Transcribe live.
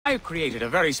I've created a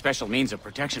very special means of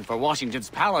protection for Washington's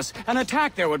palace. An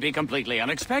attack there would be completely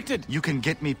unexpected. You can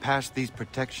get me past these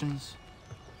protections?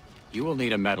 You will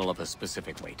need a metal of a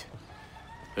specific weight.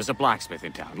 There's a blacksmith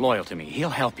in town, loyal to me. He'll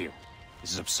help you.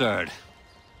 This is absurd.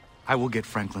 I will get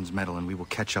Franklin's metal and we will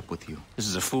catch up with you. This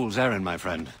is a fool's errand, my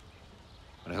friend.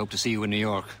 But I hope to see you in New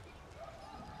York.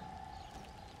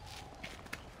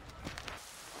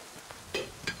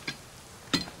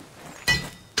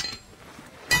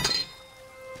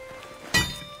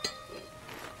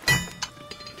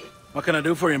 What can I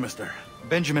do for you, mister?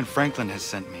 Benjamin Franklin has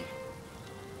sent me.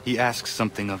 He asks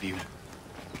something of you.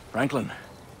 Franklin?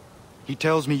 He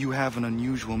tells me you have an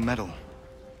unusual metal.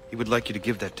 He would like you to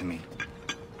give that to me.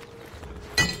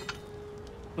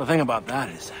 The thing about that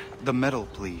is... The metal,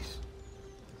 please.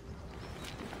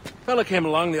 Fella came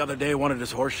along the other day, wanted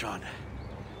his horse shod.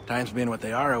 Times being what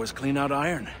they are, I was clean out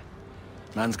iron.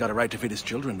 Man's got a right to feed his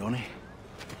children, don't he?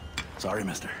 Sorry,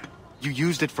 mister. You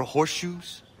used it for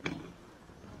horseshoes?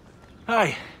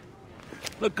 Aye.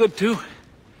 Look good, too.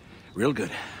 Real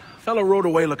good. Fella rode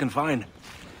away looking fine.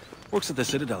 Works at the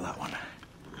Citadel, that one.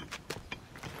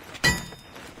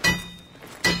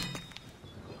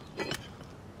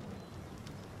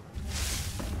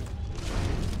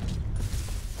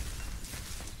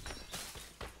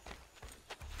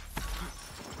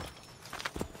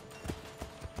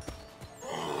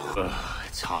 Ugh,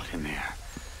 it's hot in there.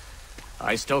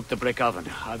 I stoked the brick oven.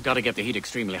 I've got to get the heat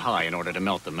extremely high in order to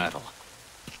melt the metal.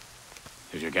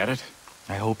 Did you get it?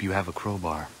 I hope you have a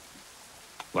crowbar.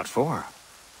 What for?